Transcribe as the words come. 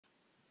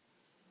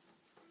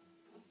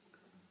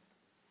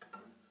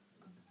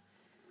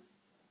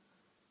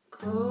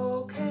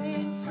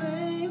Cocaine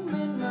flame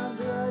in my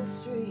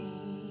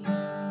bloodstream,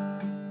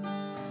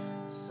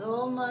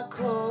 sold my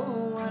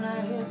cold when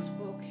I hit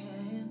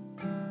Spokane.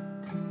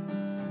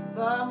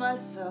 Bought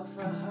myself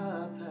a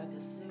hot pack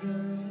of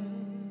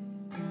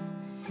cigarettes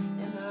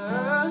in the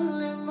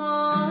early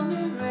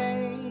morning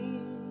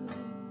rain.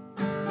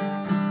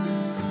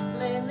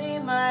 Lately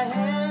my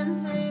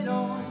hands, they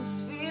don't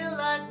feel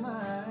like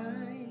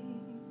mine.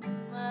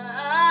 My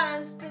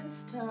eyes been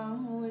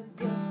stung with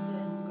dust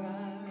and grime.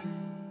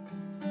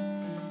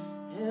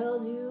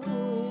 Held you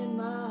in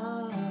my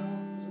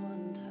arms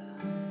one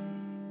time,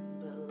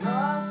 but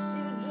lost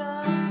you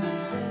just the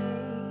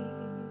same.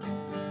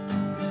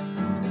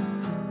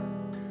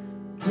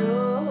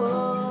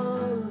 Jolene,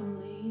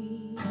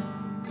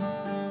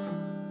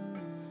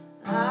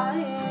 I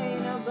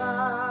ain't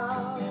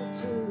about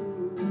to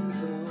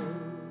go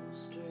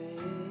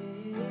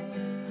straight.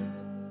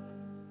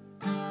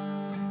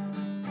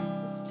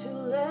 It's too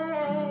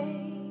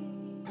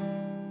late.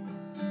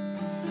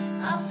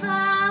 I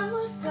find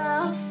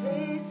myself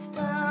face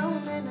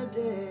down in a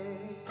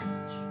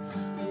ditch,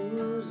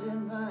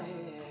 losing my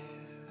hair,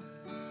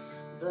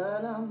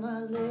 blood on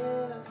my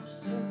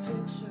lips, a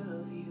picture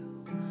of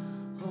you,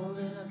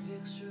 holding a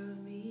picture of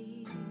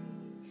me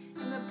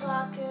in the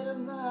pocket of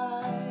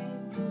my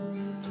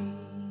blue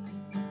jeans.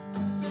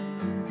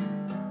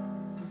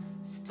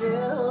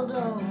 Still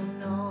don't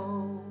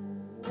know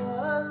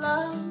what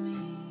love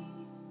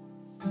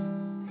means.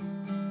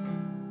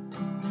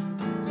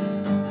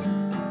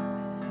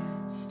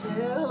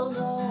 Still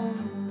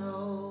don't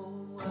know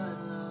what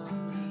love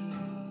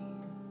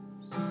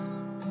means.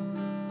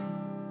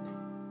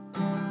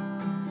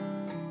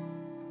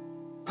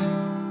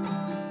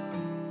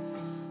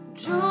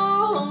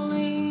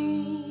 Jolene,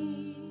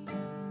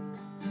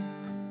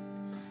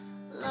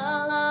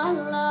 la la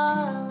la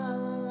la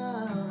la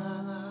la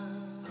la.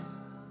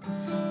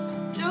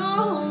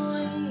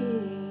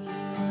 Jolene,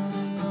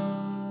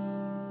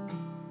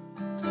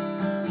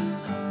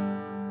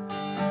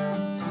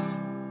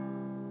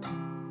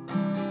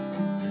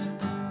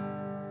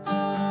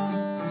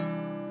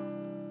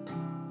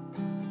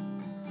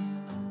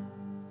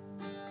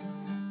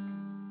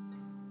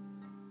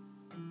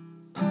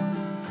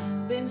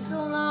 been so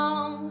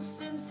long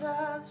since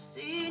I've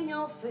seen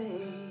your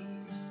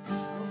face,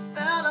 or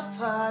felt a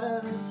part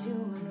of this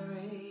human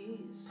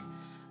race.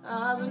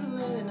 I've been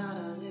living out